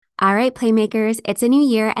All right, Playmakers, it's a new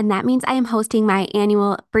year, and that means I am hosting my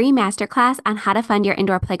annual free masterclass on how to fund your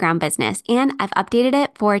indoor playground business, and I've updated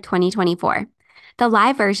it for 2024. The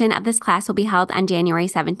live version of this class will be held on January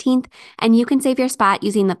 17th, and you can save your spot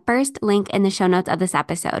using the first link in the show notes of this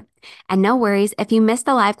episode. And no worries, if you missed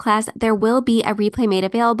the live class, there will be a replay made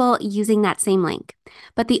available using that same link.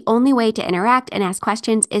 But the only way to interact and ask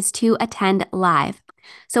questions is to attend live.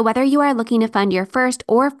 So whether you are looking to fund your first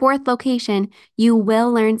or fourth location, you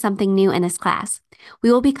will learn something new in this class.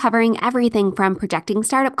 We will be covering everything from projecting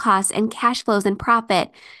startup costs and cash flows and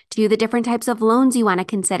profit, to the different types of loans you want to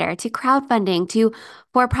consider, to crowdfunding, to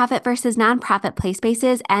for-profit versus nonprofit play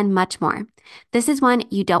spaces, and much more. This is one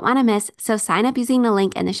you don't want to miss, so sign up using the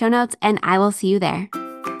link in the show notes, and I will see you there.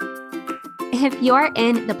 If you're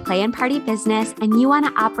in the play and party business and you want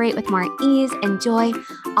to operate with more ease and joy,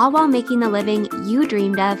 all while making the living you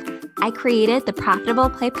dreamed of, I created the Profitable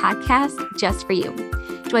Play podcast just for you.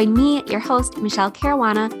 Join me, your host, Michelle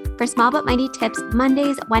Caruana, for small but mighty tips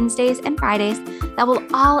Mondays, Wednesdays, and Fridays that will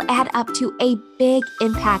all add up to a big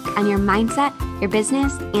impact on your mindset, your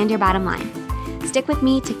business, and your bottom line. Stick with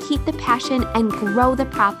me to keep the passion and grow the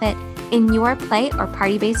profit in your play or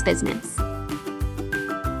party-based business.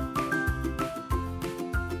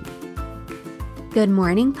 Good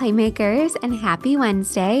morning, Playmakers, and happy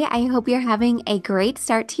Wednesday. I hope you're having a great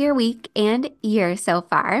start to your week and year so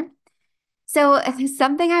far. So,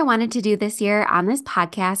 something I wanted to do this year on this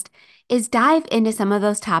podcast is dive into some of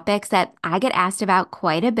those topics that I get asked about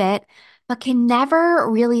quite a bit, but can never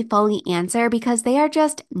really fully answer because they are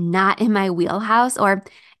just not in my wheelhouse or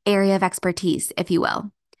area of expertise, if you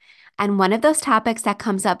will. And one of those topics that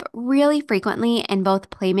comes up really frequently in both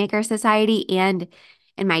Playmaker Society and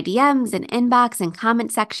in my DMs and inbox and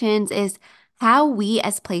comment sections is how we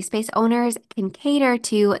as play space owners can cater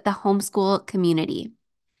to the homeschool community.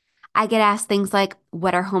 I get asked things like,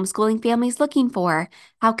 what are homeschooling families looking for?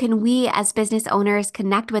 How can we as business owners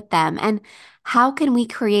connect with them? And how can we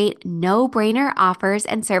create no-brainer offers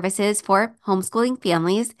and services for homeschooling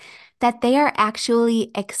families that they are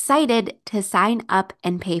actually excited to sign up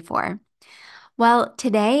and pay for? Well,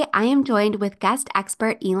 today I am joined with guest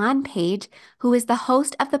expert Elan Page, who is the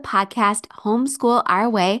host of the podcast Homeschool Our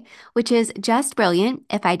Way, which is just brilliant,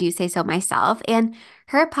 if I do say so myself. And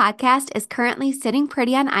her podcast is currently sitting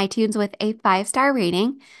pretty on iTunes with a 5-star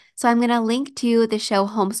rating. So I'm going to link to the show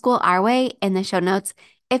Homeschool Our Way in the show notes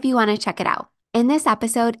if you want to check it out. In this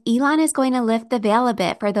episode, Elan is going to lift the veil a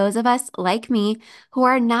bit for those of us like me who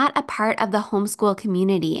are not a part of the homeschool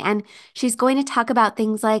community. And she's going to talk about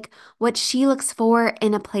things like what she looks for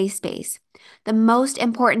in a play space, the most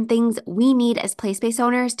important things we need as play space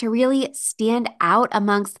owners to really stand out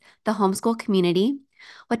amongst the homeschool community,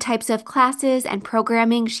 what types of classes and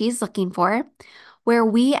programming she's looking for, where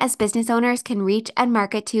we as business owners can reach and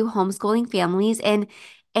market to homeschooling families in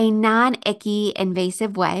a non-icky,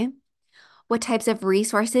 invasive way, what types of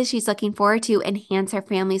resources she's looking for to enhance her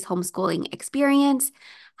family's homeschooling experience,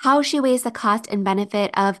 how she weighs the cost and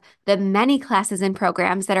benefit of the many classes and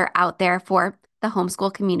programs that are out there for the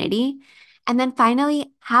homeschool community, and then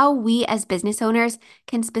finally, how we as business owners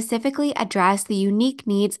can specifically address the unique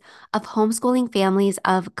needs of homeschooling families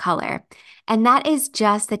of color. And that is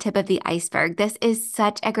just the tip of the iceberg. This is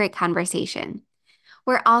such a great conversation.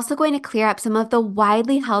 We're also going to clear up some of the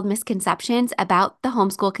widely held misconceptions about the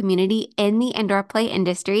homeschool community in the indoor play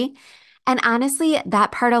industry. And honestly,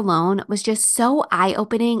 that part alone was just so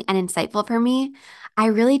eye-opening and insightful for me. I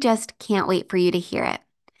really just can't wait for you to hear it.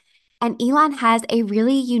 And Elan has a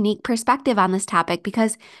really unique perspective on this topic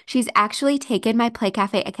because she's actually taken my Play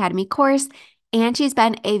Cafe Academy course and she's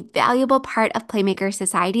been a valuable part of Playmaker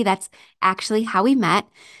Society. That's actually how we met.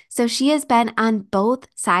 So she has been on both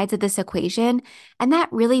sides of this equation, and that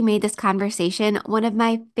really made this conversation one of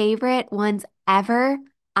my favorite ones ever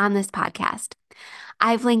on this podcast.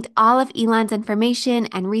 I've linked all of Elan's information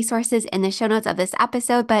and resources in the show notes of this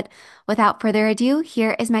episode, but without further ado,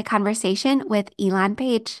 here is my conversation with Elan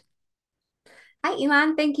Page. Hi,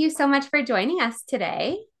 Elan. Thank you so much for joining us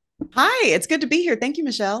today. Hi, it's good to be here. Thank you,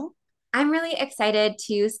 Michelle. I'm really excited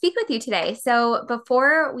to speak with you today. So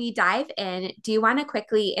before we dive in, do you want to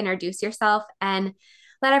quickly introduce yourself and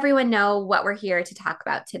let everyone know what we're here to talk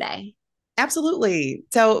about today? Absolutely.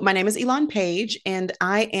 So, my name is Elan Page, and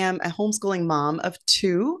I am a homeschooling mom of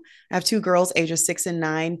two. I have two girls, ages 6 and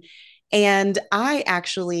 9. And I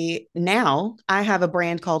actually now I have a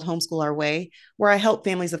brand called Homeschool Our Way, where I help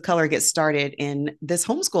families of color get started in this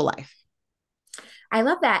homeschool life. I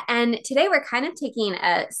love that. And today we're kind of taking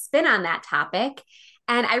a spin on that topic.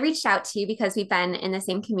 And I reached out to you because we've been in the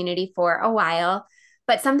same community for a while.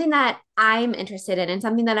 But something that I'm interested in, and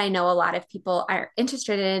something that I know a lot of people are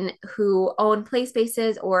interested in who own play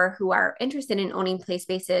spaces or who are interested in owning play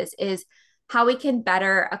spaces, is how we can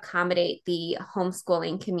better accommodate the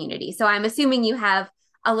homeschooling community. So I'm assuming you have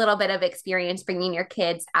a little bit of experience bringing your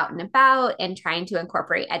kids out and about and trying to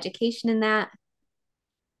incorporate education in that.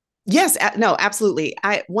 Yes, no, absolutely.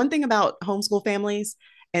 I One thing about homeschool families,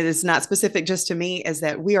 and it's not specific just to me, is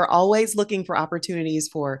that we are always looking for opportunities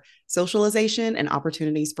for socialization and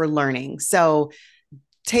opportunities for learning. So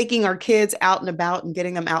taking our kids out and about and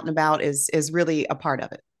getting them out and about is really a part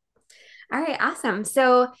of it. All right, awesome.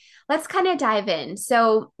 So let's kind of dive in.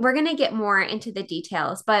 So we're going to get more into the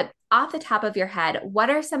details, but off the top of your head, what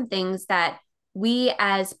are some things that we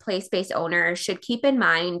as play space owners should keep in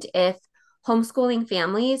mind if homeschooling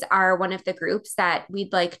families are one of the groups that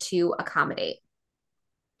we'd like to accommodate?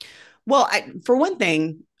 Well, for one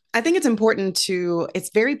thing, I think it's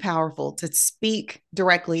very powerful to speak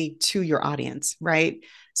directly to your audience, right?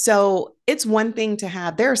 So it's one thing to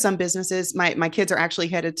have, there are some businesses, my kids are actually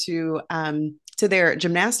headed to their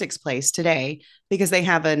gymnastics place today because they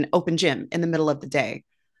have an open gym in the middle of the day.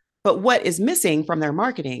 But what is missing from their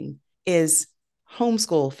marketing is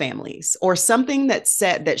homeschool families or something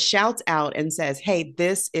that shouts out and says, "Hey,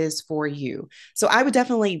 this is for you." So I would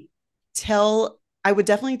definitely tell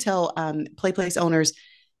play place owners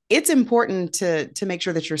it's important to make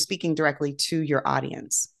sure that you're speaking directly to your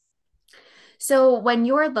audience. So when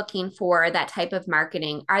you're looking for that type of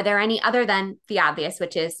marketing, are there any other than the obvious,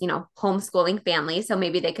 which is, homeschooling families? So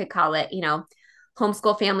maybe they could call it,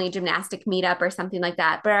 homeschool family gymnastic meetup or something like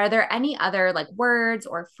that. But are there any other like words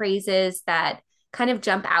or phrases that kind of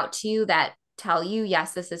jump out to you that tell you,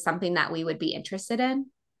 yes, this is something that we would be interested in?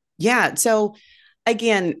 Yeah. So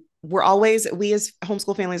again, we as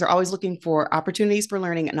homeschool families are always looking for opportunities for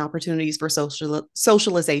learning and opportunities for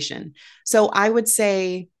socialization. So I would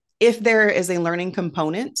say if there is a learning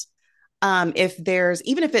component, if there's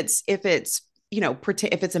even if it's if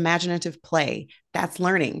it's imaginative play, that's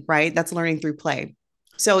learning, right? That's learning through play.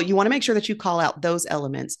 So you want to make sure that you call out those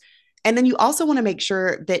elements, and then you also want to make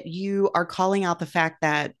sure that you are calling out the fact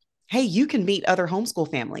that, hey, you can meet other homeschool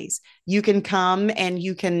families. You can come and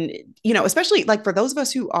you can, especially like for those of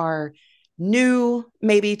us who are new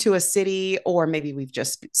maybe to a city, or maybe we've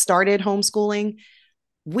just started homeschooling,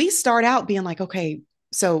 we start out being like, okay,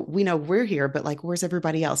 so we know we're here, but like, where's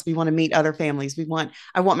everybody else? We want to meet other families.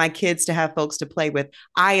 I want my kids to have folks to play with.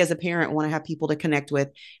 I, as a parent, want to have people to connect with.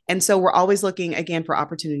 And so we're always looking again for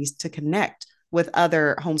opportunities to connect with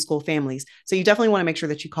other homeschool families. So you definitely want to make sure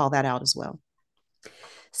that you call that out as well.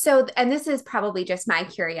 So, and this is probably just my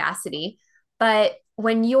curiosity, but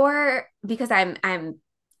when you're, because I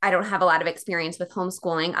don't have a lot of experience with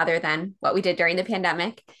homeschooling other than what we did during the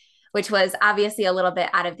pandemic, which was obviously a little bit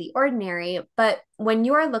out of the ordinary. But when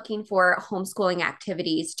you're looking for homeschooling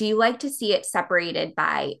activities, do you like to see it separated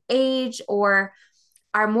by age, or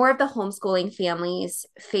are more of the homeschooling families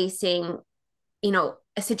facing,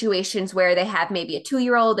 situations where they have maybe a 2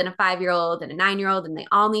 year old and a 5 year old and a 9 year old, and they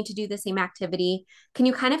all need to do the same activity? Can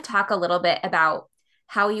you kind of talk a little bit about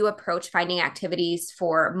how you approach finding activities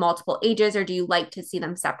for multiple ages, or do you like to see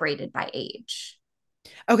them separated by age?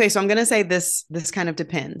 Okay, so I'm going to say this kind of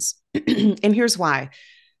depends. And here's why.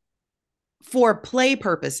 For play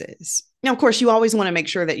purposes, now of course you always want to make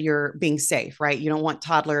sure that you're being safe, right? You don't want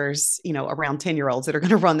toddlers, around 10-year-olds that are going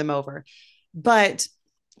to run them over. But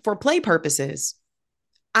for play purposes,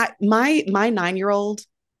 my 9-year-old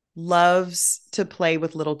loves to play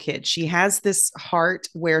with little kids. She has this heart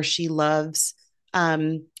where she just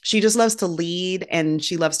loves to lead, and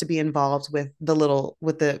she loves to be involved with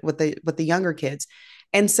the younger kids.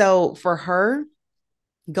 And so for her,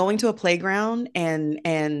 going to a playground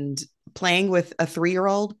and playing with a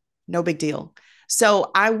 3-year-old, no big deal. So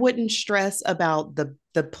I wouldn't stress about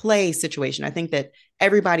the play situation. I think that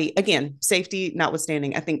everybody, again, safety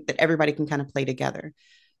notwithstanding, I think that everybody can kind of play together.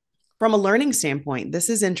 From a learning standpoint, this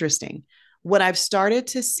is interesting. What I've started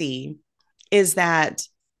to see is that,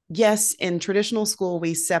 yes, in traditional school,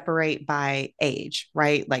 we separate by age,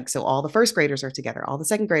 right? Like, so all the first graders are together, all the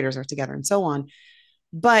second graders are together, and so on.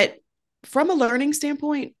 But from a learning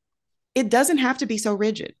standpoint, it doesn't have to be so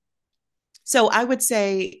rigid. So I would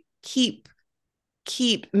say keep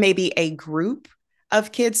maybe a group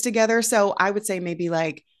of kids together. So I would say maybe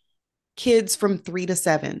like kids from 3 to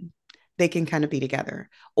 7, they can kind of be together,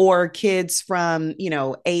 or kids from,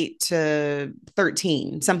 8 to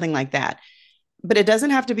 13, something like that. But it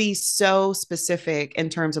doesn't have to be so specific in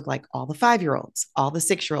terms of like all the 5-year-olds, all the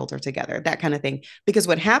 6-year-olds are together, that kind of thing. Because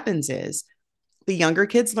what happens is the younger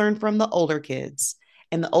kids learn from the older kids,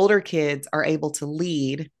 and the older kids are able to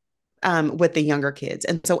lead with the younger kids.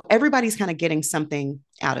 And so everybody's kind of getting something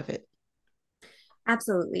out of it.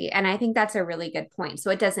 Absolutely. And I think that's a really good point.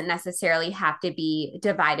 So it doesn't necessarily have to be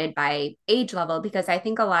divided by age level, because I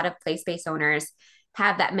think a lot of play space owners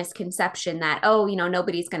have that misconception that, oh,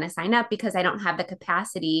 nobody's going to sign up because I don't have the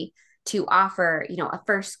capacity to offer, a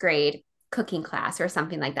first grade cooking class or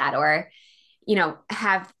something like that, or,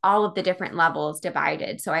 have all of the different levels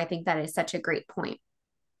divided. So I think that is such a great point.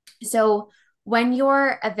 So when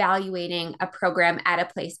you're evaluating a program at a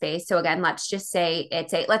play space, so again, let's say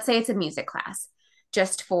it's a music class,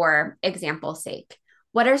 just for example's sake.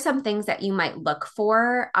 What are some things that you might look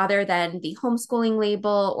for other than the homeschooling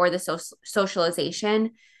label or the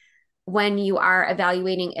socialization when you are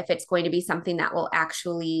evaluating if it's going to be something that will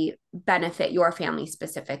actually benefit your family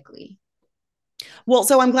specifically? Well,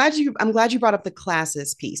 so I'm glad you brought up the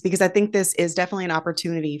classes piece, because I think this is definitely an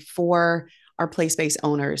opportunity for our play space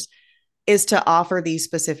owners is to offer these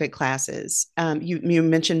specific classes. You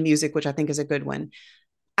mentioned music, which I think is a good one.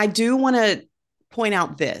 I do want to point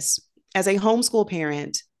out this as a homeschool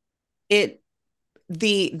parent, it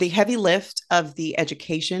the heavy lift of the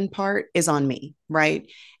education part is on me, right?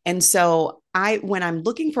 And so I when I'm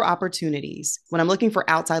looking for opportunities, when I'm looking for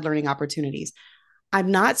outside learning opportunities,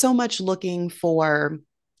 I'm not so much looking for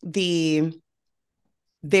the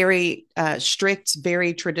very strict,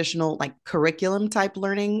 very traditional, like curriculum type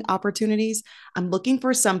learning opportunities. I'm looking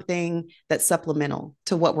for something that's supplemental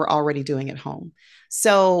to what we're already doing at home.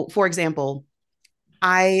 So, for example,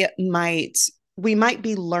 I might we might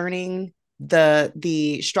be learning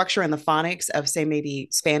the structure and the phonics of, say, maybe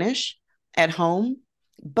Spanish at home,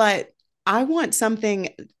 but I want something,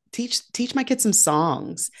 teach my kids some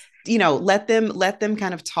songs, let them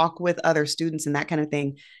kind of talk with other students and that kind of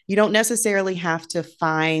thing. You don't necessarily have to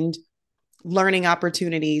find learning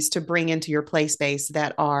opportunities to bring into your play space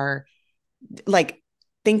that are like,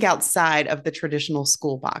 think outside of the traditional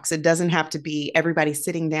school box. It doesn't have to be everybody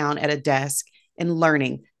sitting down at a desk and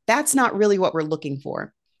learning. That's not really what we're looking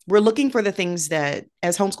for. We're looking for the things that,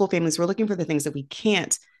 as homeschool families, we're looking for the things that we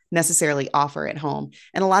can't necessarily offer at home.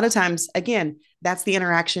 And a lot of times, again, that's the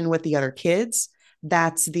interaction with the other kids.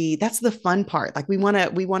 That's the fun part. Like we want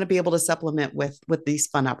to be able to supplement with these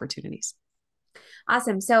fun opportunities.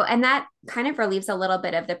 Awesome. So, and that kind of relieves a little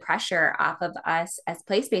bit of the pressure off of us as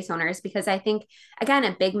play space owners, because I think, again,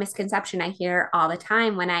 a big misconception I hear all the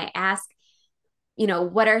time when I ask,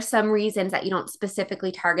 what are some reasons that you don't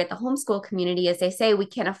specifically target the homeschool community, is they say we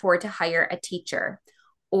can't afford to hire a teacher,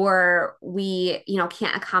 or we,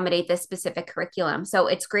 can't accommodate this specific curriculum. So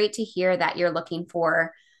it's great to hear that you're looking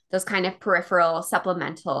for those kind of peripheral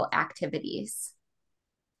supplemental activities.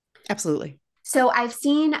 Absolutely. So I've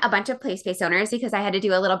seen a bunch of play space owners, because I had to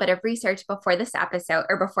do a little bit of research before this episode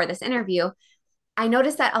or before this interview. I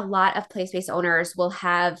noticed that a lot of play space owners will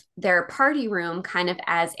have their party room kind of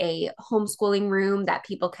as a homeschooling room that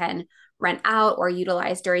people can rent out or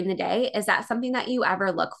utilize during the day. Is that something that you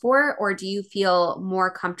ever look for? Or do you feel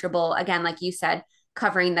more comfortable, again, like you said,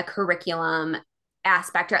 covering the curriculum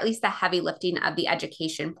aspect, or at least the heavy lifting of the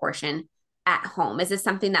education portion at home? Is this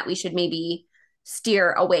something that we should maybe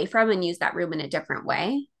steer away from and use that room in a different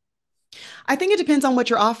way? I think it depends on what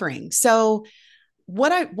you're offering. So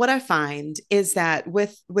what I find is that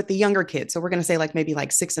with the younger kids, so we're going to say like maybe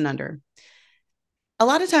like 6 and under, a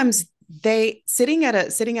lot of times they sitting at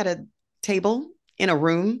a table in a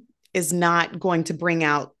room is not going to bring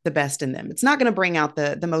out the best in them. It's not going to bring out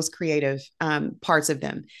the most creative parts of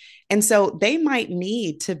them. And so they might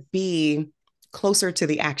need to be closer to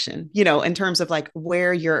the action, in terms of like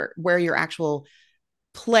where your actual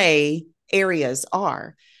play areas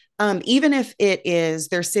are. Even if it is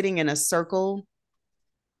they're sitting in a circle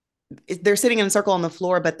on the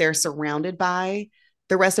floor, but they're surrounded by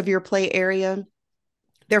the rest of your play area.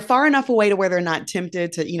 They're far enough away to where they're not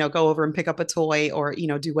tempted to, go over and pick up a toy or,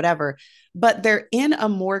 do whatever, but they're in a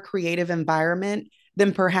more creative environment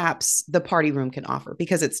than perhaps the party room can offer,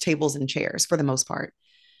 because it's tables and chairs for the most part.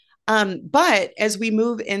 But as we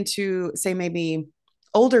move into, say, maybe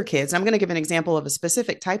older kids, I'm going to give an example of a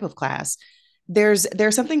specific type of class. There's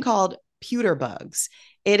something called pewter bugs.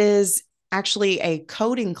 It is actually a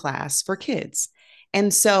coding class for kids.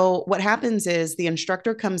 And so what happens is the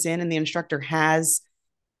instructor comes in and the instructor has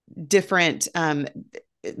different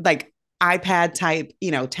like iPad type,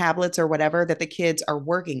 tablets or whatever that the kids are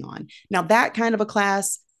working on. Now that kind of a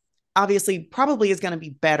class obviously probably is going to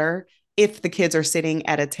be better if the kids are sitting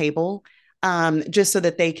at a table, just so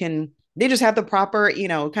that they just have the proper,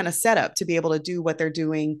 kind of setup to be able to do what they're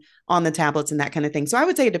doing on the tablets and that kind of thing. So I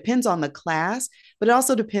would say it depends on the class, but it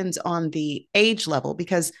also depends on the age level,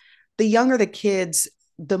 because the younger the kids,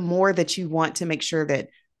 the more that you want to make sure that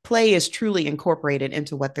play is truly incorporated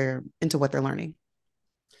into what they're learning.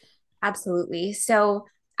 Absolutely. So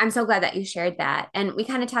I'm so glad that you shared that. And we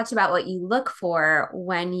kind of talked about what you look for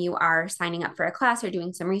when you are signing up for a class or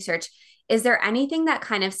doing some research. Is there anything that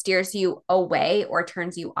kind of steers you away or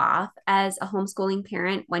turns you off as a homeschooling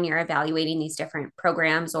parent when you're evaluating these different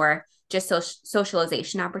programs or just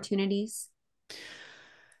socialization opportunities?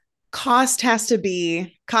 Cost has to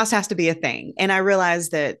be a thing, and I realize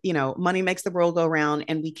that money makes the world go round,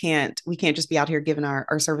 and we can't just be out here giving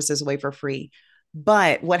our services away for free.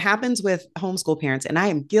 But what happens with homeschool parents, and I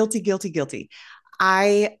am guilty,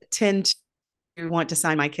 I tend to want to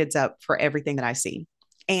sign my kids up for everything that I see.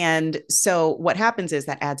 And so what happens is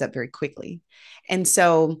that adds up very quickly. And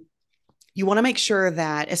so you want to make sure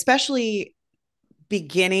that, especially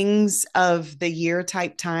beginnings of the year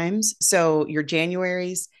type times, so your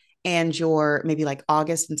Januaries and your maybe like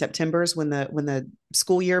August and September's when the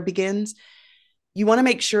school year begins, you want to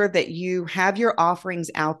make sure that you have your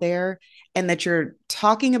offerings out there and that you're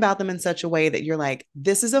talking about them in such a way that you're like,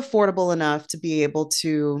 this is affordable enough to be able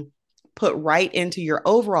to put right into your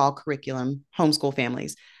overall curriculum, homeschool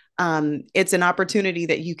families. It's an opportunity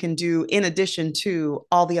that you can do in addition to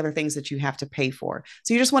all the other things that you have to pay for.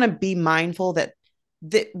 So you just want to be mindful that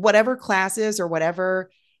whatever classes or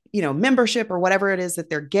whatever, membership or whatever it is that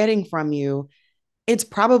they're getting from you, it's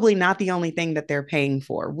probably not the only thing that they're paying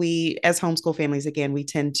for. We, as homeschool families, again, we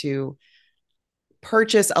tend to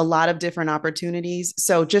purchase a lot of different opportunities.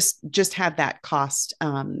 So just have that cost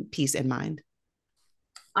piece in mind.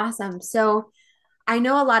 Awesome. So I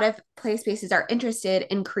know a lot of play spaces are interested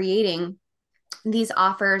in creating these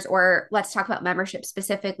offers, or let's talk about membership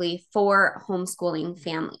specifically for homeschooling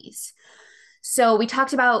families. So we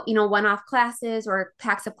talked about, one-off classes or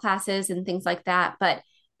packs of classes and things like that, but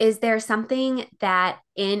is there something that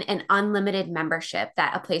in an unlimited membership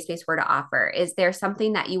that a play space were to offer? Is there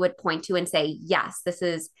something that you would point to and say, yes, this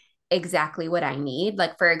is exactly what I need?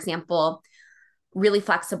 Like, for example, really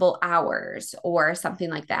flexible hours or something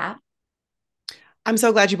like that? I'm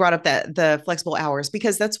so glad you brought up that the flexible hours,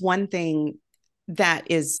 because that's one thing that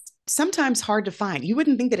is sometimes hard to find. You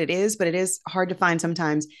wouldn't think that it is, but it is hard to find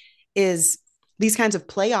sometimes, is these kinds of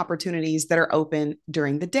play opportunities that are open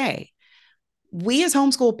during the day. We as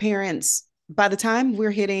homeschool parents, by the time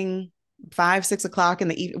we're hitting 5, 6 o'clock in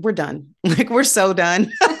the evening, we're done. Like we're so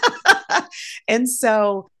done. And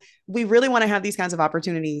so we really want to have these kinds of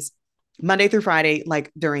opportunities Monday through Friday,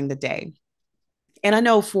 like during the day. And I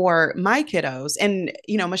know for my kiddos, and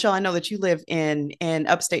Michelle, I know that you live in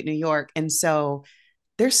upstate New York, and so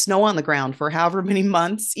there's snow on the ground for however many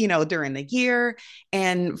months, during the year.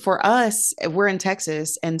 And for us, we're in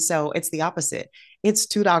Texas, and so it's the opposite. It's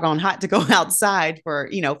too doggone hot to go outside for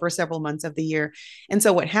several months of the year. And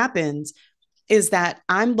so what happens is that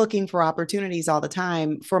I'm looking for opportunities all the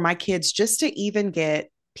time for my kids just to even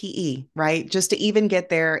get PE, right? Just to even get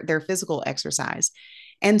their physical exercise.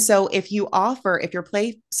 And so if your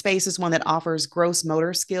play space is one that offers gross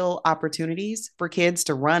motor skill opportunities for kids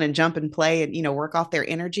to run and jump and play and, work off their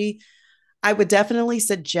energy, I would definitely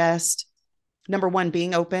suggest number one,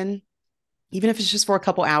 being open, even if it's just for a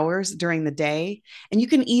couple hours during the day. And you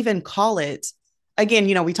can even call it, again,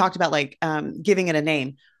 we talked about like giving it a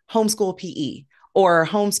name, homeschool PE or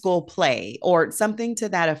homeschool play or something to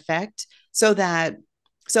that effect, so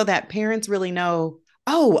that parents really know,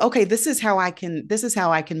 oh, okay, this is how I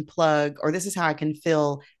can plug, or this is how I can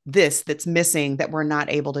fill this that's missing that we're not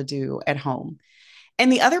able to do at home.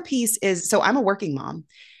 And the other piece is, so I'm a working mom.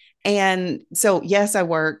 And so yes, I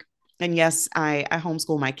work, and yes, I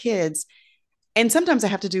homeschool my kids. And sometimes I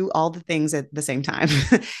have to do all the things at the same time.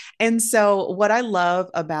 And so what I love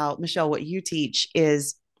about, Michelle, what you teach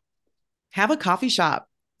is have a coffee shop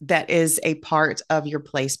that is a part of your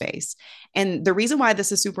play space. And the reason why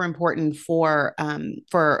this is super important for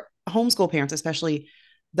homeschool parents, especially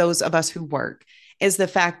those of us who work, is the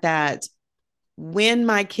fact that when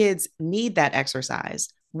my kids need that exercise,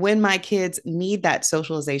 when my kids need that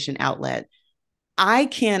socialization outlet, I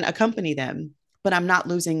can accompany them, but I'm not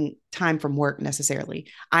losing time from work necessarily.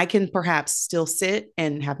 I can perhaps still sit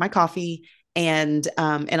and have my coffee and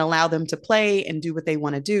allow them to play and do what they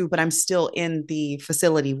want to do, but I'm still in the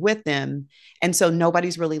facility with them, and so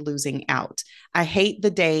nobody's really losing out. I hate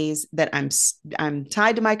the days that I'm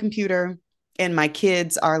tied to my computer and my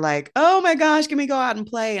kids are like, "Oh my gosh, can we go out and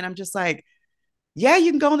play?" And I'm just like, "Yeah,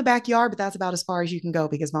 you can go in the backyard, but that's about as far as you can go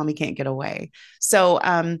because mommy can't get away." So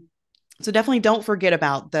definitely don't forget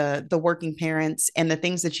about the working parents and the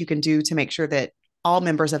things that you can do to make sure that all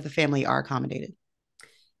members of the family are accommodated.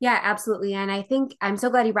 Yeah, absolutely. And I think I'm so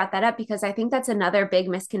glad you brought that up because I think that's another big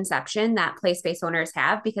misconception that play space owners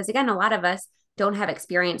have. Because again, a lot of us don't have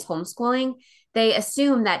experience homeschooling, they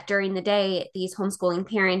assume that during the day, these homeschooling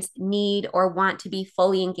parents need or want to be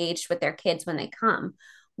fully engaged with their kids when they come.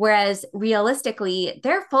 Whereas realistically,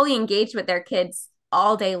 they're fully engaged with their kids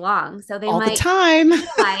all day long. So they All the might time.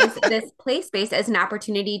 utilize this play space as an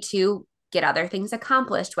opportunity to get other things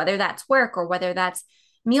accomplished, whether that's work or whether that's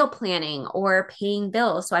meal planning or paying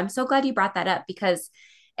bills. So I'm so glad you brought that up because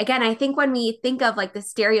again, I think when we think of like the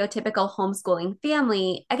stereotypical homeschooling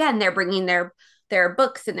family, again, they're bringing their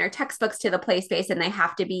books and their textbooks to the play space and they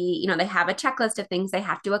have to be, they have a checklist of things they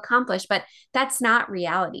have to accomplish, but that's not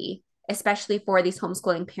reality, especially for these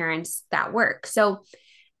homeschooling parents that work. So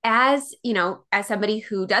as somebody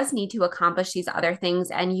who does need to accomplish these other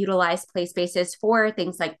things and utilize play spaces for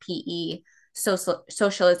things like PE,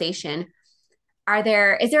 socialization,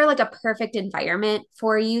 is there like a perfect environment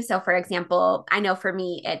for you? So for example, I know for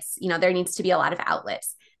me, it's, there needs to be a lot of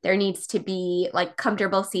outlets. There needs to be like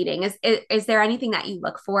comfortable seating. Is there anything that you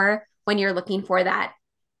look for when you're looking for that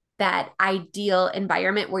ideal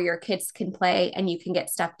environment where your kids can play and you can get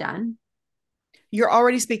stuff done? You're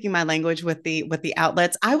already speaking my language with the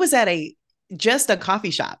outlets. I was at a just a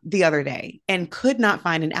coffee shop the other day and could not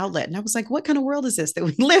find an outlet. And I was like, what kind of world is this that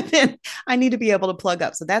we live in? I need to be able to plug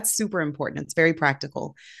up. So that's super important. It's very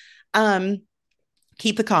practical. Um,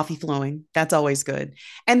 Keep the coffee flowing. That's always good.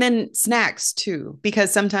 And then snacks too,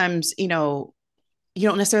 because sometimes, you don't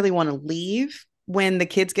necessarily want to leave when the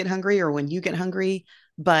kids get hungry or when you get hungry,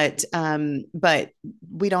 but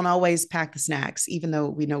we don't always pack the snacks, even though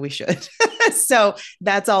we know we should. So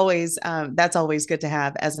that's always good to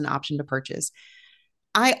have as an option to purchase.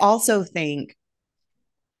 I also think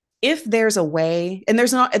if there's a way, and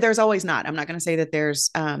there's always not. I'm not going to say that there's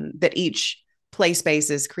that each play space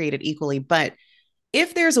is created equally, but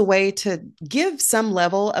if there's a way to give some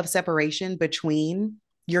level of separation between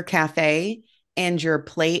your cafe and your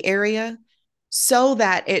play area so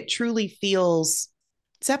that it truly feels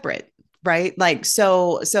separate, right? Like,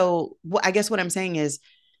 so I guess what I'm saying is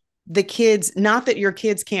the kids, not that your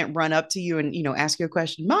kids can't run up to you and, ask you a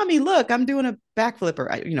question, mommy, look, I'm doing a backflip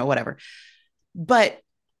or, whatever, but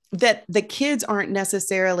that the kids aren't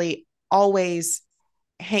necessarily always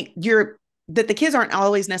you're that the kids aren't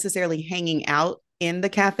always necessarily hanging out in the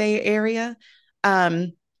cafe area.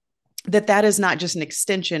 um that is not just an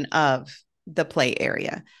extension of the play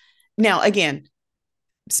area. Now again,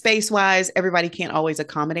 space wise, everybody can't always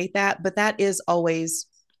accommodate that, but that is always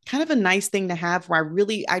kind of a nice thing to have where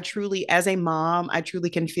I truly, as a mom, I truly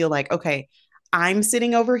can feel like, okay, I'm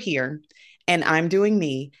sitting over here and I'm doing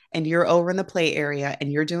me, and you're over in the play area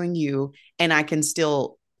and you're doing you, and I can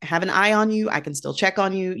still have an eye on you. I can still check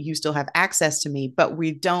on you. You still have access to me, but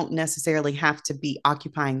we don't necessarily have to be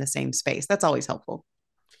occupying the same space. That's always helpful.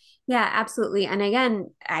 Yeah, absolutely. And again,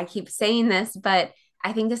 I keep saying this, but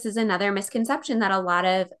I think this is another misconception that a lot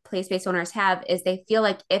of play space owners have is they feel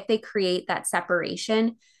like if they create that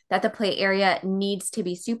separation, that the play area needs to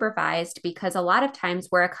be supervised because a lot of times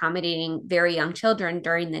we're accommodating very young children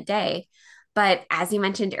during the day. But as you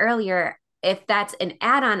mentioned earlier, if that's an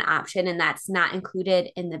add-on option and that's not included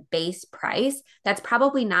in the base price, that's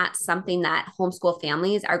probably not something that homeschool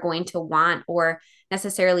families are going to want or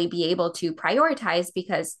necessarily be able to prioritize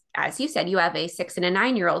because, as you said, you have a 6 and a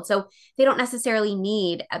 9-year-old. So they don't necessarily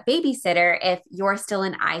need a babysitter if you're still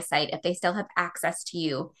in eyesight, if they still have access to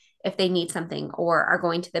you, if they need something or are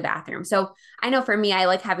going to the bathroom. So I know for me, I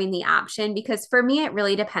like having the option because for me, it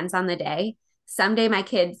really depends on the day. Some days my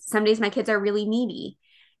kids are really needy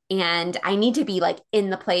and I need to be like in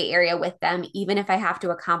the play area with them, even if I have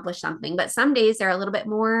to accomplish something. But some days they're a little bit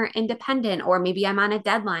more independent, or maybe I'm on a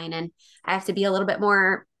deadline and I have to be a little bit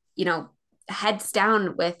more, heads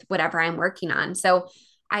down with whatever I'm working on. So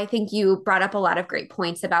I think you brought up a lot of great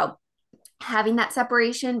points about having that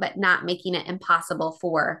separation, but not making it impossible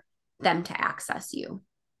for them to access you.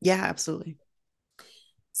 Yeah, absolutely.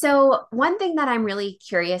 So, one thing that I'm really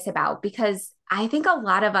curious about, because I think a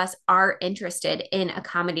lot of us are interested in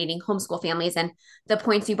accommodating homeschool families, and the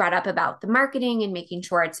points you brought up about the marketing and making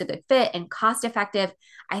sure it's a good fit and cost effective,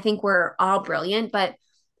 I think we're all brilliant. But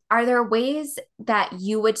are there ways that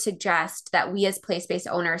you would suggest that we as place based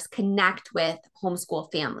owners connect with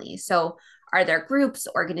homeschool families? So, are there groups,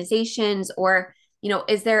 organizations, or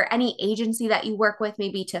is there any agency that you work with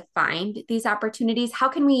maybe to find these opportunities? How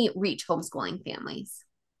can we reach homeschooling families?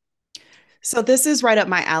 So this is right up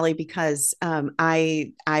my alley because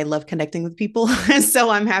I love connecting with people. So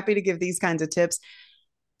I'm happy to give these kinds of tips.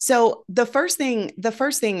 So the first thing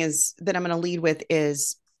is that I'm going to lead with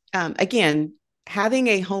is again, having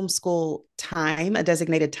a homeschool time, a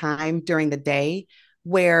designated time during the day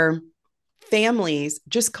where families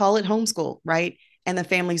just call it homeschool, right? and the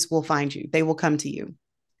families will find you. They will come to you.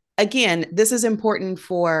 Again, this is important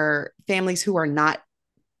for families who are not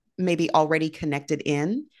maybe already connected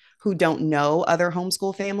in, who don't know other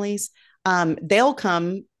homeschool families. They'll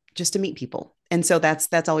come just to meet people. And so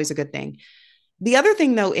that's always a good thing. The other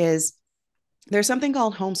thing though is there's something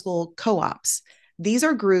called homeschool co-ops. These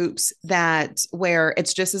are groups that where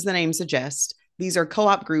it's just as the name suggests. These are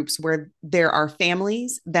co-op groups where there are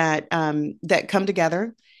families that come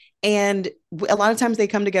together, and a lot of times they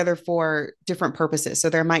come together for different purposes. So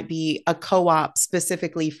there might be a co-op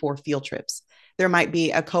specifically for field trips. There might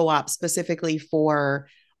be a co-op specifically for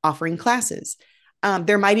offering classes.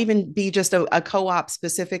 There might even be just a co-op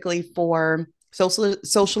specifically for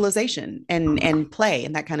socialization and play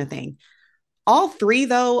and that kind of thing. All three,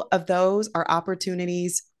 though, of those are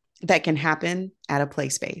opportunities that can happen at a play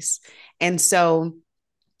space. And so,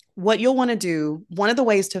 what you'll want to do, one of the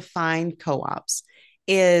ways to find co ops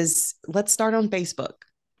is let's start on Facebook.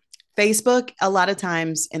 Facebook, a lot of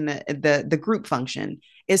times in the group function,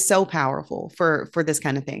 is so powerful for this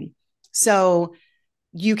kind of thing. So,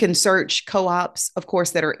 you can search co-ops, of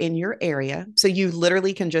course, that are in your area. So you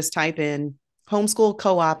literally can just type in homeschool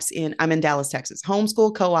co-ops I'm in Dallas, Texas,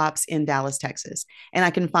 homeschool co-ops in Dallas, Texas, and I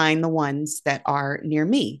can find the ones that are near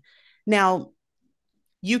me. Now,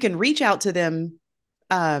 you can reach out to them.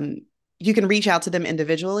 You can reach out to them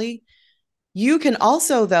individually. You can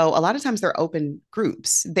also, though, a lot of times they're open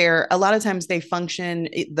groups. A lot of times they function,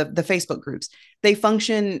 the Facebook groups, they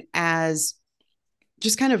function as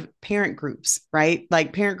just kind of parent groups, right?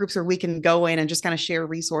 Like parent groups where we can go in and just kind of share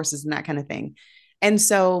resources and that kind of thing. And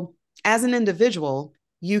so as an individual,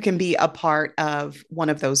 you can be a part of one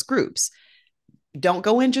of those groups. Don't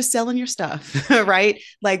go in just selling your stuff, right?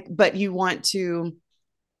 Like, but you want to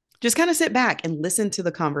just kind of sit back and listen to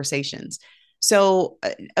the conversations. So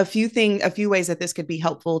a few ways that this could be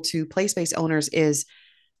helpful to play space owners is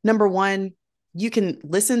number one, you can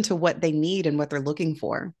listen to what they need and what they're looking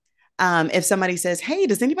for. If somebody says, "Hey,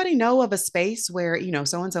 does anybody know of a space where,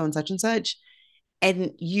 so and so and such?"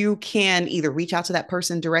 And you can either reach out to that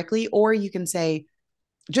person directly, or you can say,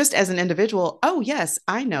 just as an individual, "Oh, yes,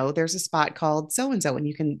 I know there's a spot called so and so," and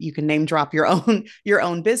you can name drop your own your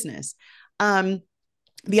own business. Um,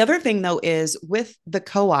 the other thing though is with the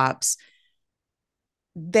co-ops,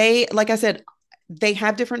 they, like I said, they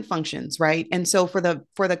have different functions, right? And so for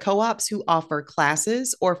the co-ops who offer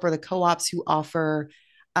classes, or for the co-ops who offer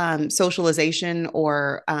socialization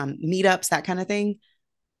or meetups, that kind of thing,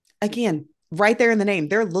 again, right there in the name,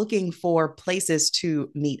 they're looking for places to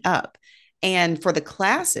meet up. And for the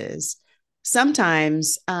classes,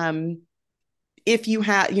 sometimes if you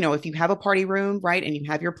have a party room, right, and you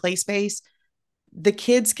have your play space, the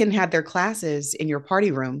kids can have their classes in your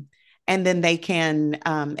party room, and then they can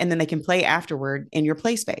play afterward in your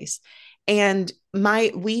play space. And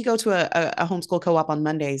we go to a homeschool co-op on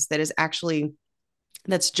Mondays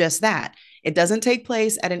that's just that. It doesn't take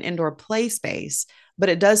place at an indoor play space, but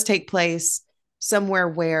it does take place somewhere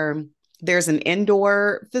where there's an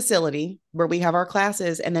indoor facility where we have our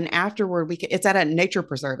classes. And then afterward, it's at a nature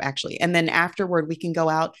preserve actually. And then afterward, we can go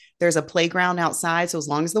out. There's a playground outside. So as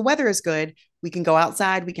long as the weather is good, we can go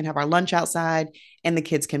outside, we can have our lunch outside, and the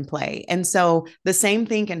kids can play. And so the same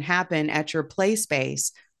thing can happen at your play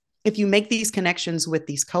space if you make these connections with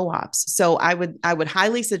these co-ops. So I would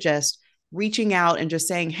highly suggest reaching out and just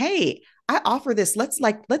saying, "Hey, I offer this. Let's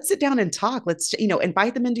sit down and talk. Let's,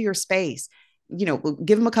 invite them into your space.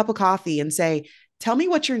 Give them a cup of coffee and say, tell me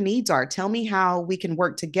what your needs are. Tell me how we can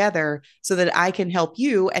work together so that I can help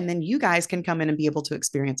you. And then you guys can come in and be able to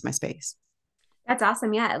experience my space." That's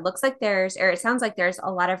awesome. Yeah, it looks like it sounds like there's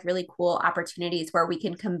a lot of really cool opportunities where we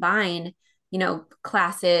can combine,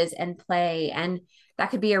 classes and play. And that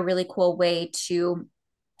could be a really cool way to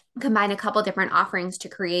combine a couple different offerings to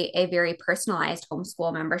create a very personalized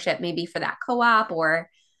homeschool membership, maybe for that co-op, or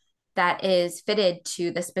that is fitted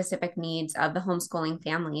to the specific needs of the homeschooling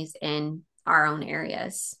families in our own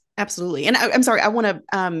areas. Absolutely. And I'm sorry, I want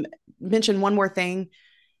to mention one more thing.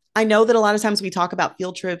 I know that a lot of times we talk about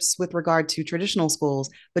field trips with regard to traditional schools,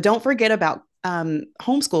 but don't forget about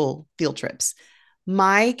homeschool field trips.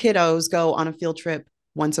 My kiddos go on a field trip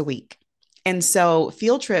once a week. And so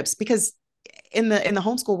field trips, because in the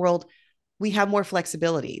homeschool world, we have more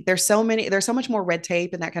flexibility. There's so much more red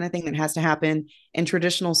tape and that kind of thing that has to happen in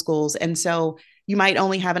traditional schools. And so you might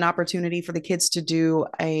only have an opportunity for the kids to do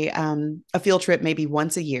a field trip maybe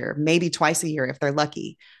once a year, maybe twice a year if they're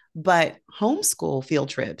lucky. But homeschool field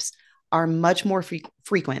trips are much more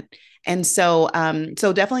frequent. And so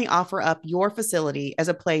definitely offer up your facility as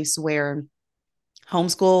a place where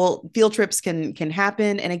homeschool field trips can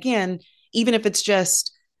happen. And again, even if it's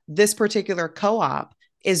just this particular co-op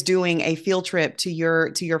is doing a field trip to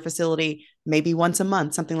your facility maybe once a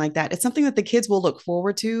month, something like that. It's something that the kids will look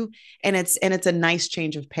forward to, and it's a nice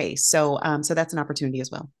change of pace. So that's an opportunity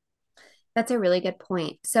as well. That's a really good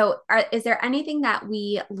point. So, is there anything that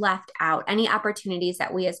we left out? Any opportunities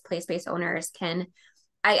that we as place-based owners can?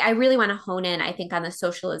 I really want to hone in, I think, on the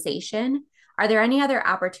socialization. Are there any other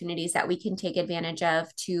opportunities that we can take advantage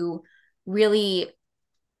of to really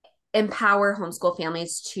empower homeschool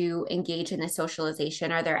families to engage in the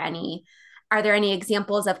socialization? Are there any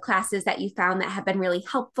examples of classes that you found that have been really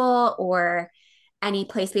helpful, or any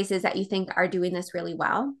play spaces that you think are doing this really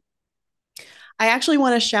well? I actually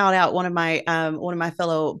want to shout out one of my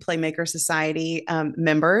fellow Playmaker Society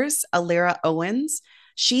members, Alira Owens.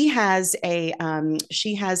 She has a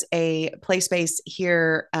play space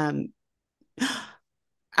here. I'm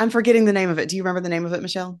forgetting the name of it. Do you remember the name of it,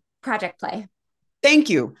 Michelle? Project Play. Thank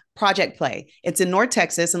you. Project Play. It's in North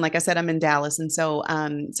Texas, and like I said, I'm in Dallas, and so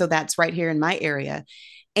that's right here in my area.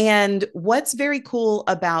 And what's very cool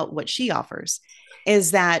about what she offers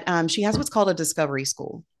is that she has what's called a discovery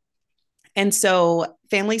school. And so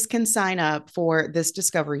families can sign up for this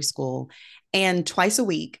discovery school, and twice a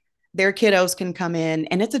week, their kiddos can come in,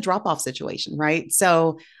 and it's a drop off situation, right?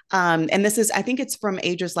 And this is, I think it's from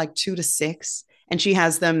ages like 2 to 6. And she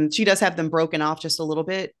does have them broken off just a little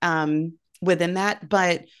bit within that.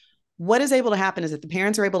 But what is able to happen is that the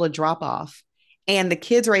parents are able to drop off, and the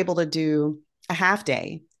kids are able to do a half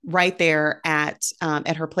day right there at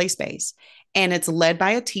her play space. And it's led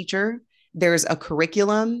by a teacher. There's a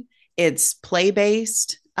curriculum, it's play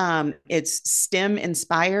based, it's STEM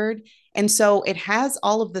inspired. And so it has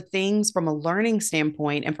all of the things from a learning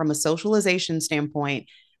standpoint and from a socialization standpoint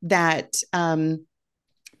that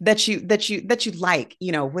that you like,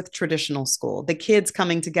 with traditional school, the kids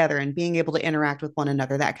coming together and being able to interact with one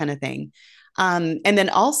another, that kind of thing. And then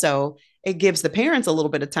also it gives the parents a little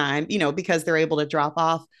bit of time, because they're able to drop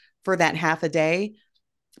off for that half a day,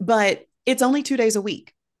 but it's only 2 days a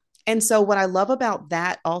week. And so what I love about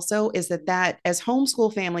that also is that as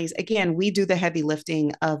homeschool families, again, we do the heavy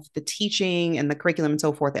lifting of the teaching and the curriculum and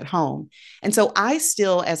so forth at home. And so I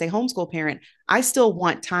still, as a homeschool parent, I still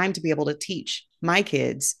want time to be able to teach my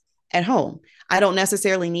kids at home. I don't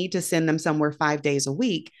necessarily need to send them somewhere 5 days a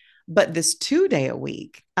week, but this 2 day a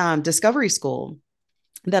week discovery school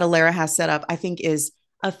that Alara has set up, I think is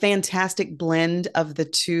a fantastic blend of the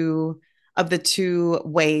two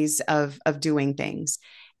ways of doing things.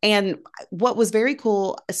 And what was very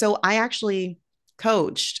cool, so I actually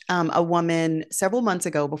coached a woman several months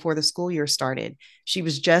ago before the school year started. She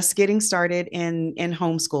was just getting started in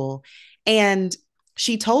homeschool, and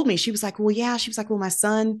she told me, she was like, well, yeah, she was like, well, my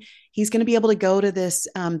son, he's going to be able to go to this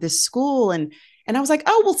school, and I was like,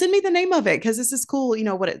 oh, well, send me the name of it because this is cool,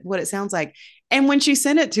 what it sounds like. And when she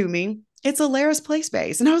sent it to me, it's Alara's Play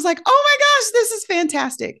Space, and I was like, oh my gosh, this is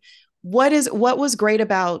fantastic. What was great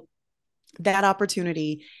about that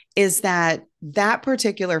opportunity is that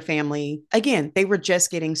particular family, again, they were just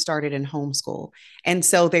getting started in homeschool. And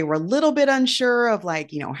so they were a little bit unsure of like,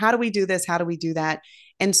 how do we do this? How do we do that?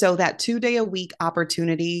 And so that 2 day a week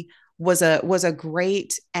opportunity was a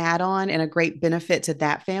great add-on and a great benefit to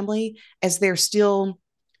that family as they're still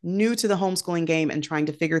new to the homeschooling game and trying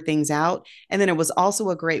to figure things out. And then it was also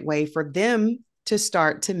a great way for them to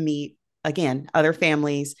start to meet again other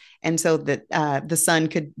families, and so that the son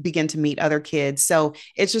could begin to meet other kids. So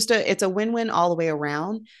it's a win-win all the way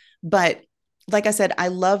around. But like I said, I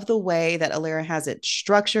love the way that Alara has it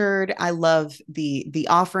structured. I love the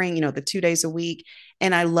offering, the 2 days a week,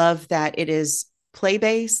 and I love that it is play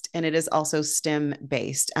based and it is also STEM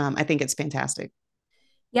based. I think it's fantastic.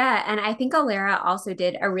 Yeah, and I think Alara also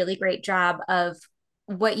did a really great job of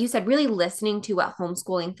what you said, really listening to what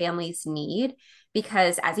homeschooling families need.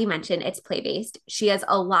 Because as you mentioned, it's play based. She has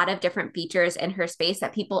a lot of different features in her space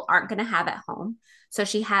that people aren't going to have at home. So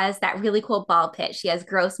she has that really cool ball pit. She has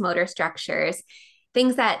gross motor structures,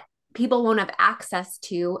 things that people won't have access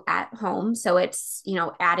to at home. So it's,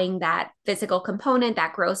 adding that physical component,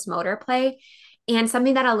 that gross motor play. And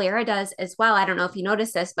something that Alara does as well. I don't know if you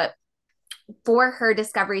noticed this, but for her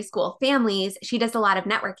Discovery School families, she does a lot of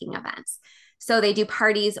networking events. So they do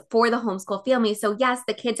parties for the homeschool family. So yes,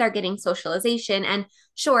 the kids are getting socialization, and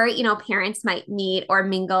sure, parents might meet or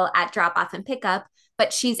mingle at drop off and pickup,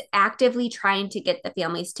 but she's actively trying to get the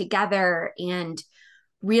families together and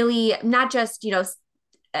really not just,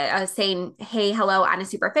 saying, hey, hello on a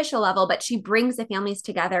superficial level, but she brings the families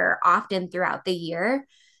together often throughout the year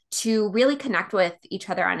to really connect with each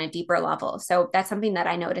other on a deeper level. So that's something that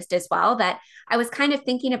I noticed as well, that I was kind of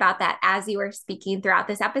thinking about that as you were speaking throughout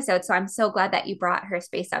this episode. So I'm so glad that you brought her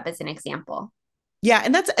space up as an example. Yeah,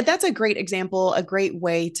 and that's a great example, a great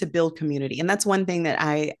way to build community. And that's one thing that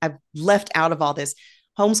I've left out of all this.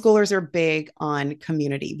 Homeschoolers are big on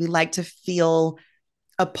community. We like to feel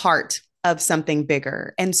a part of something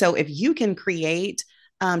bigger. And so if you can create,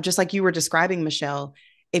 just like you were describing, Michelle,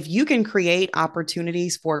 if you can create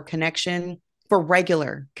opportunities for connection, for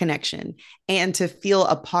regular connection, and to feel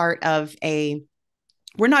a part of a,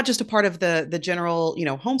 we're not just a part of the general,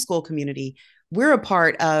 homeschool community. We're a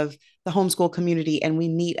part of the homeschool community and we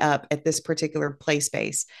meet up at this particular play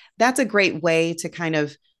space. That's a great way to kind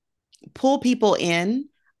of pull people in,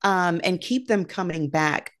 and keep them coming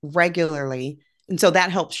back regularly. And so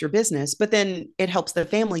that helps your business, but then it helps their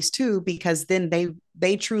families too, because then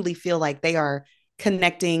they truly feel like they are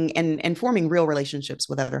connecting and forming real relationships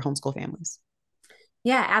with other homeschool families.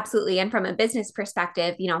 Yeah, absolutely. And from a business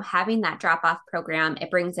perspective, having that drop off program, it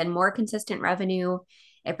brings in more consistent revenue.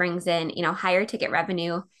 It brings in, higher ticket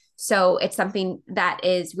revenue. So it's something that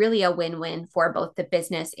is really a win-win for both the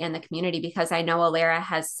business and the community, because I know Alara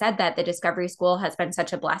has said that the Discovery School has been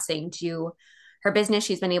such a blessing to her business.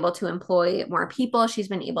 She's been able to employ more people. She's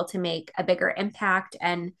been able to make a bigger impact.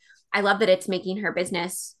 And I love that it's making her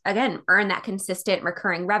business, again, earn that consistent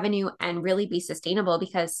recurring revenue and really be sustainable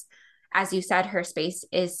because as you said, her space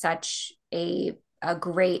is such a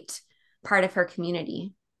great part of her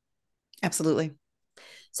community. Absolutely.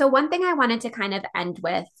 So, one thing I wanted to kind of end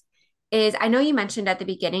with is I know you mentioned at the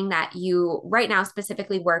beginning that you right now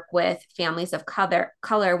specifically work with families of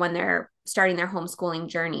color when they're starting their homeschooling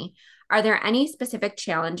journey. Are there any specific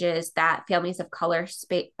challenges that families of color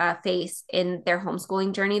face in their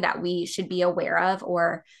homeschooling journey that we should be aware of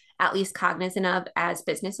or at least cognizant of as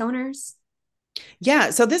business owners? Yeah,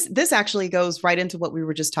 so this actually goes right into what we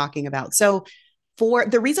were just talking about. So for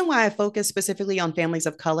the reason why I focus specifically on families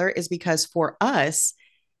of color is because for us,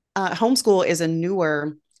 homeschool is a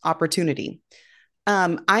newer opportunity.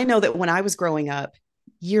 I know that when I was growing up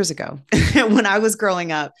years ago, when I was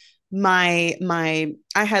growing up, my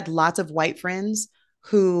I had lots of white friends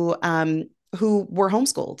who were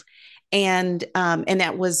homeschooled, and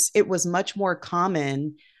that was it was much more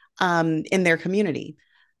common in their community.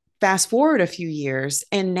 Fast forward a few years,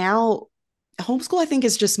 and now homeschool I think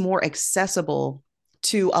is just more accessible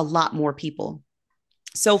to a lot more people.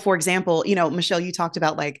 So for example, Michelle, you talked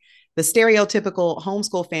about like the stereotypical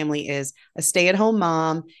homeschool family is a stay-at-home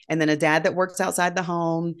mom and then a dad that works outside the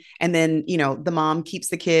home, and then the mom keeps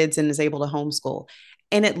the kids and is able to homeschool.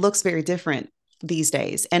 And it looks very different these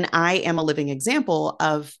days, and I am a living example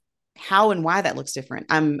of how and why that looks different.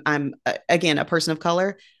 I'm again a person of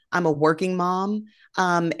color. I'm a working mom,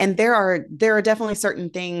 and there are definitely certain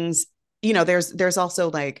things. There's also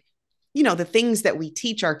like the things that we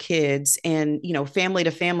teach our kids, and family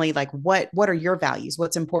to family, like what are your values,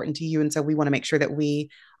 what's important to you, and so we want to make sure that we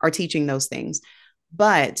are teaching those things.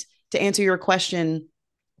 But to answer your question,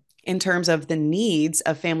 in terms of the needs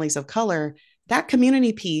of families of color, that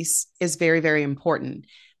community piece is very, very important,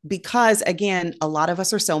 because again, a lot of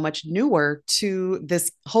us are so much newer to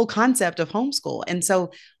this whole concept of homeschool. And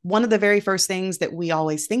so one of the very first things that we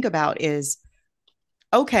always think about is,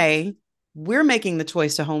 okay, we're making the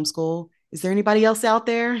choice to homeschool. Is there anybody else out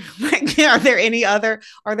there? Like, are there any other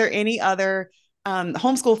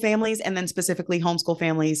homeschool families, and then specifically homeschool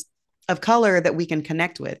families of color that we can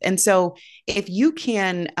connect with? And so if you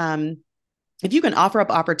can, if you can offer up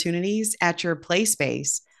opportunities at your play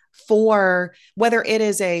space for whether it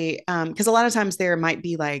is a, because a lot of times there might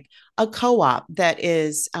be like a co-op that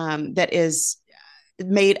is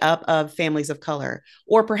made up of families of color,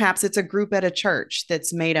 or perhaps it's a group at a church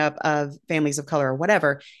that's made up of families of color or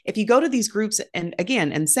whatever. If you go to these groups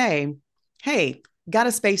and say, hey, got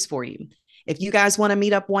a space for you. If you guys want to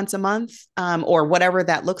meet up once a month, or whatever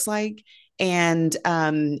that looks like, and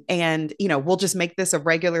we'll just make this a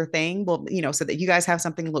regular thing, well, so that you guys have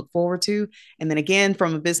something to look forward to. And then again,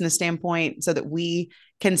 from a business standpoint, so that we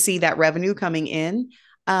can see that revenue coming in,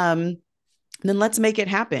 then let's make it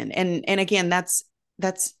happen. And again, that's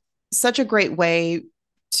such a great way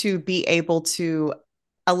to be able to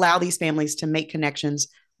allow these families to make connections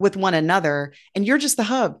with one another. And you're just the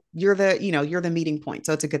hub. You're the meeting point.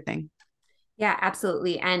 So it's a good thing. Yeah,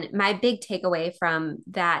 absolutely. And my big takeaway from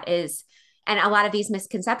that is, and a lot of these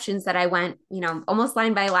misconceptions that I went, almost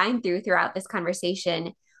line by line throughout this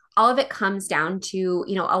conversation, all of it comes down to,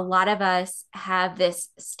 a lot of us have this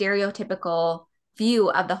stereotypical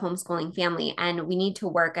view of the homeschooling family, and we need to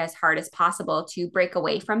work as hard as possible to break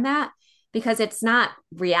away from that because it's not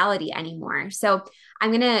reality anymore. So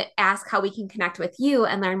I'm going to ask how we can connect with you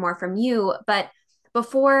and learn more from you. But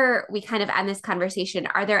before we kind of end this conversation,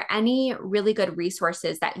 are there any really good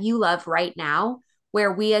resources that you love right now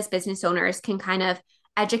where we as business owners can kind of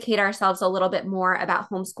educate ourselves a little bit more about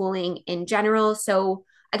homeschooling in general. So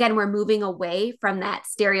again, we're moving away from that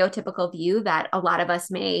stereotypical view that a lot of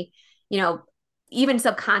us may, you know, even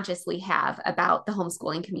subconsciously have about the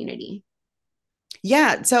homeschooling community.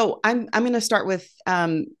 Yeah, so I'm going to start with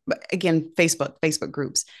again Facebook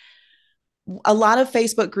groups. A lot of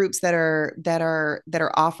Facebook groups that are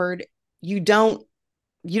offered, you don't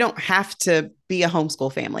you don't have to be a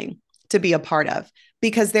homeschool family to be a part of,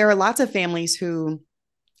 because there are lots of families who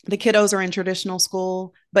the kiddos are in traditional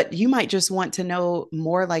school, but you might just want to know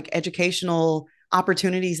more like educational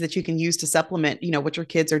opportunities that you can use to supplement, what your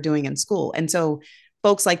kids are doing in school. And so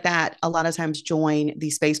folks like that a lot of times join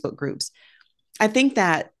these Facebook groups. I think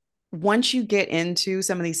that once you get into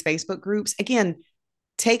some of these Facebook groups, again,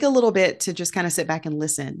 take a little bit to just kind of sit back and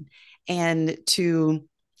listen and to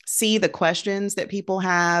see the questions that people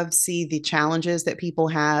have, see the challenges that people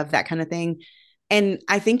have, that kind of thing. And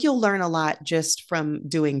I think you'll learn a lot just from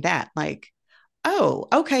doing that. Like, oh,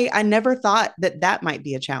 okay, I never thought that that might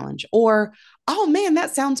be a challenge. Or, oh man,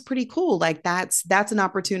 that sounds pretty cool. Like that's an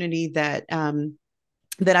opportunity that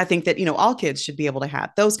I think that all kids should be able to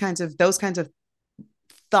have. Those kinds of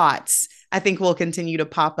thoughts, I think, will continue to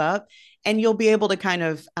pop up, and you'll be able to kind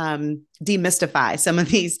of demystify some of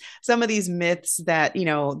these myths that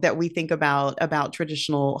we think about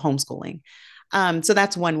traditional homeschooling. So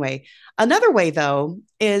that's one way. Another way, though,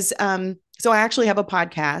 is so I actually have a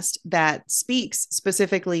podcast that speaks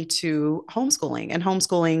specifically to homeschooling and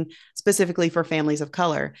homeschooling specifically for families of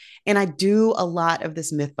color. And I do a lot of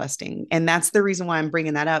this myth busting. And that's the reason why I'm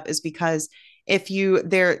bringing that up, is because if you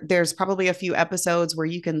there's probably a few episodes where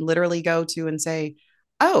you can literally go to and say,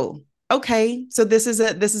 oh, okay, so this is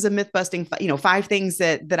a myth busting, 5 things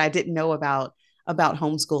that I didn't know about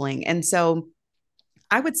homeschooling. And so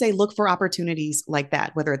I would say look for opportunities like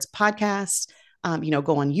that, whether it's podcasts,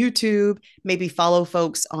 go on YouTube, maybe follow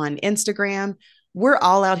folks on Instagram. We're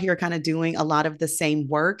all out here kind of doing a lot of the same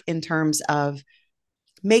work in terms of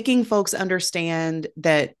making folks understand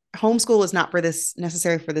that homeschool is not for this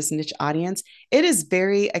necessary for this niche audience. It is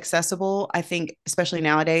very accessible, I think, especially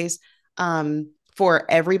nowadays, for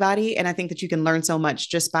everybody. And I think that you can learn so much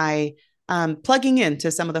just by plugging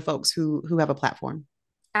into some of the folks who have a platform.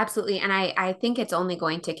 Absolutely. And I think it's only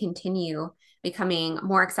going to continue becoming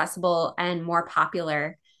more accessible and more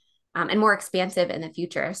popular, and more expansive in the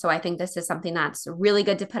future. So I think this is something that's really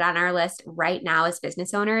good to put on our list right now as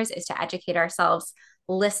business owners, is to educate ourselves,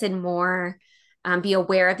 listen more, be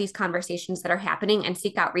aware of these conversations that are happening, and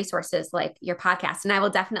seek out resources like your podcast. And I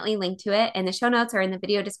will definitely link to it in the show notes or in the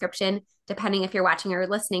video description, depending if you're watching or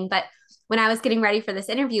listening. But when I was getting ready for this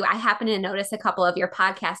interview, I happened to notice a couple of your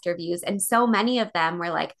podcast reviews, and so many of them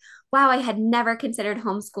were like, wow, I had never considered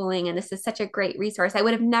homeschooling, and this is such a great resource. I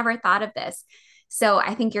would have never thought of this. So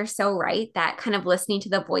I think you're so right that kind of listening to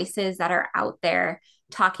the voices that are out there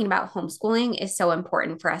talking about homeschooling is so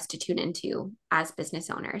important for us to tune into as business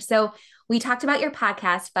owners. So we talked about your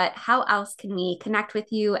podcast, but how else can we connect with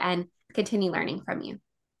you and continue learning from you?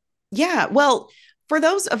 Yeah, well, for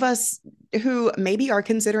those of us who maybe are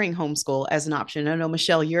considering homeschool as an option, I know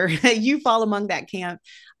Michelle, you fall among that camp.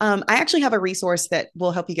 I actually have a resource that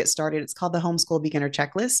will help you get started. It's called the Homeschool Beginner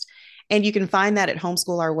Checklist, and you can find that at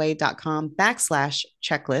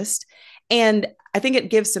homeschoolourway.com/checklist. And I think it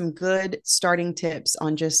gives some good starting tips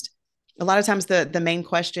on just a lot of times the main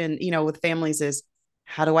question, with families is,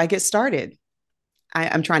 how do I get started?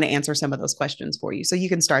 I'm trying to answer some of those questions for you, so you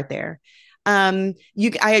can start there. I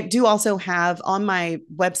do also have on my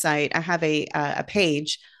website, I have a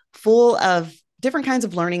page full of different kinds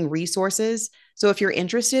of learning resources. So if you're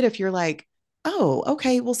interested, if you're like, oh,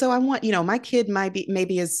 okay, well, so I want, my kid might be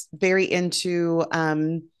maybe is very into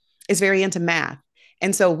math.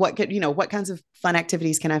 And so what kinds of fun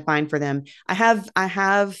activities can I find for them? I have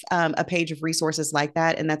a page of resources like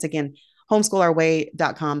that. And that's, again,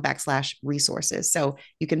 homeschoolourway.com/resources. So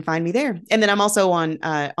you can find me there. And then I'm also on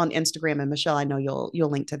Instagram, and Michelle, I know you'll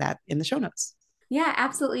link to that in the show notes. Yeah,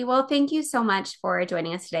 absolutely. Well, thank you so much for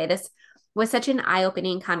joining us today. This was such an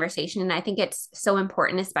eye-opening conversation, and I think it's so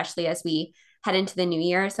important, especially as we head into the new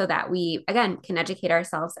year, so that we, again, can educate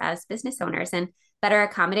ourselves as business owners and better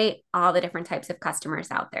accommodate all the different types of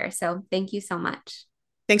customers out there. So thank you so much.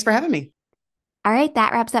 Thanks for having me. All right,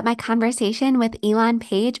 that wraps up my conversation with Elan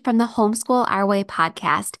Page from the Homeschool Our Way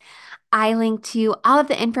podcast. I link to all of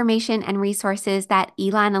the information and resources that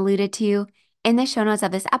Elan alluded to in the show notes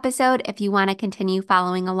of this episode if you want to continue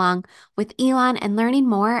following along with Elan and learning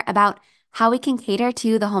more about how we can cater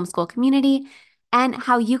to the homeschool community and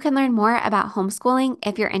how you can learn more about homeschooling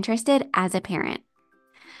if you're interested as a parent.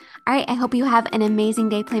 All right, I hope you have an amazing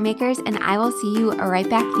day, Playmakers, and I will see you right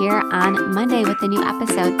back here on Monday with a new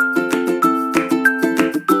episode.